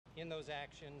in those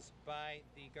actions by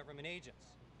the government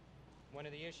agents. One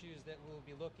of the issues that we'll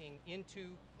be looking into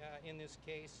in this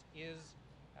case is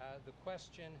the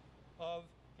question of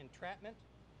entrapment,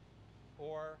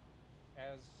 or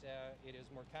as it is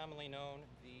more commonly known,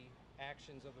 the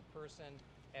actions of a person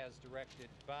as directed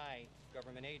by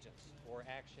government agents or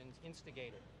actions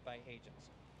instigated by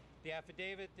agents. The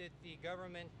affidavit that the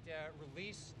government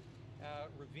released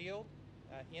revealed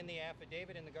in the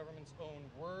affidavit, in the government's own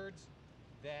words,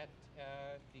 that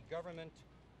the government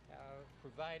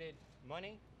provided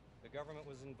money, the government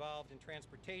was involved in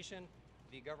transportation,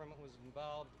 the government was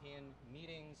involved in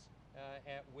meetings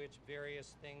at which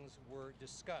various things were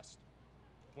discussed.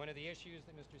 One of the issues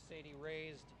that Mr. Sadie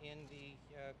raised in the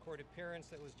court appearance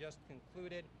that was just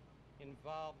concluded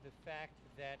involved the fact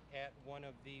that at one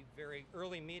of the very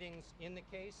early meetings in the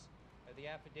case, the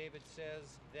affidavit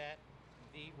says that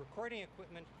the recording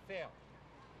equipment failed.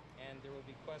 And there will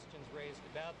be questions raised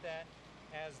about that,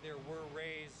 as there were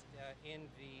raised in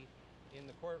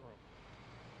the courtroom.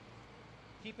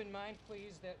 Keep in mind,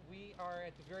 please, that we are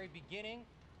at the very beginning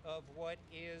of what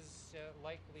is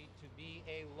likely to be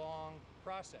a long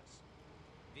process.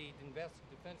 The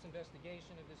defense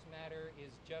investigation of this matter is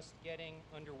just getting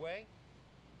underway.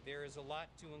 There is a lot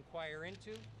to inquire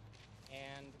into,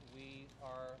 and we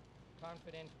are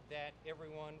confident that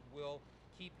everyone will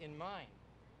keep in mind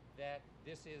that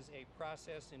this is a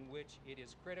process in which it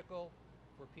is critical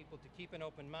for people to keep an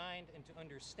open mind and to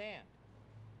understand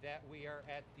that we are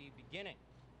at the beginning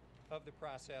of the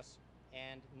process,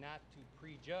 and not to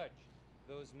prejudge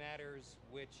those matters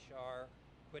which are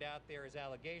put out there as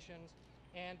allegations,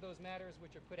 and those matters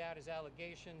which are put out as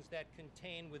allegations that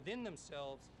contain within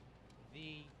themselves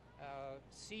the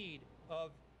seed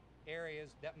of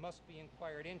areas that must be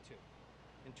inquired into.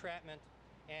 Entrapment,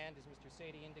 and as Mr.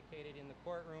 Sadie indicated in the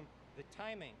courtroom, the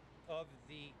timing of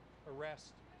the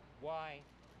arrest, why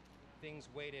things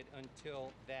waited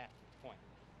until that point.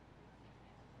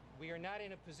 We are not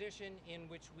in a position in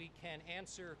which we can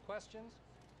answer questions.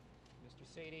 Mr.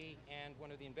 Sadie and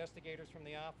one of the investigators from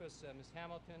the office, Ms.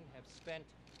 Hamilton, have spent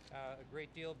a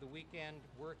great deal of the weekend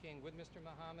working with Mr.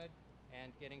 Mohammed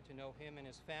and getting to know him and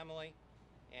his family.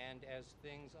 And as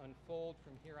things unfold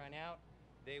from here on out,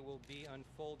 they will be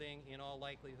unfolding in all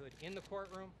likelihood in the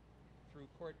courtroom, through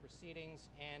court proceedings,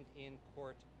 and in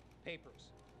court papers.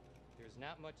 There's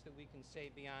not much that we can say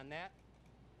beyond that,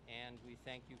 and we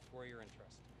thank you for your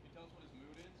interest. Can you tell us what his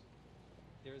mood is?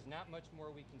 There is not much more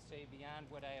we can say beyond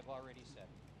what I have already said.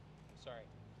 I'm sorry.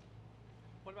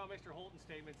 What about Mr. Holton's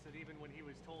statements that even when he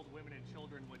was told women and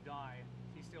children would die,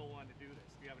 he still wanted to do this?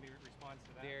 Do you have any response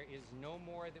to that? There is no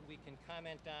more that we can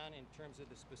comment on in terms of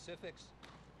the specifics.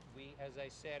 We, as I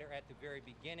said, are at the very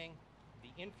beginning.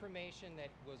 The information that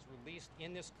was released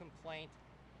in this complaint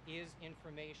is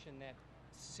information that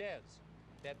says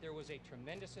that there was a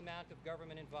tremendous amount of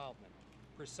government involvement.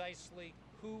 Precisely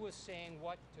who was saying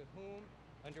what to whom,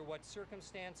 under what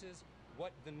circumstances,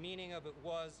 what the meaning of it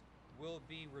was, will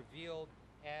be revealed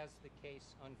as the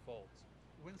case unfolds.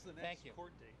 When's the next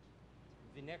court date?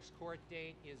 The next court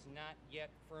date is not yet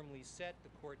firmly set.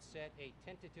 The court set a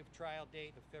tentative trial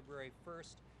date of February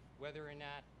 1st. Whether or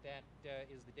not that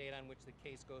is the date on which the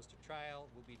case goes to trial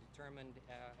will be determined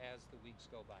as the weeks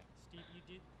go by. Steve, you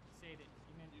did say that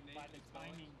you meant by the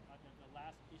timing, the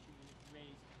last issue you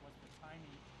raised was the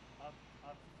timing of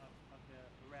the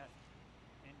arrest.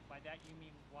 And by that you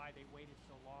mean why they waited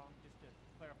so long? Just to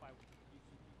clarify.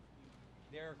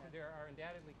 There are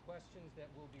undoubtedly questions that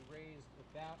will be raised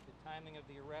about the timing of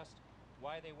the arrest,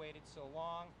 why they waited so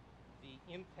long, the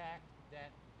impact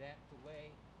that that delay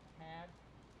had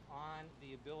on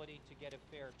the ability to get a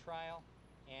fair trial,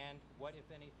 and what, if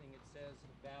anything, it says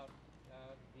about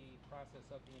the process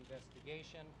of the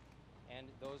investigation. And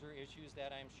those are issues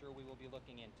that I'm sure we will be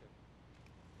looking into.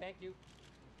 Thank you.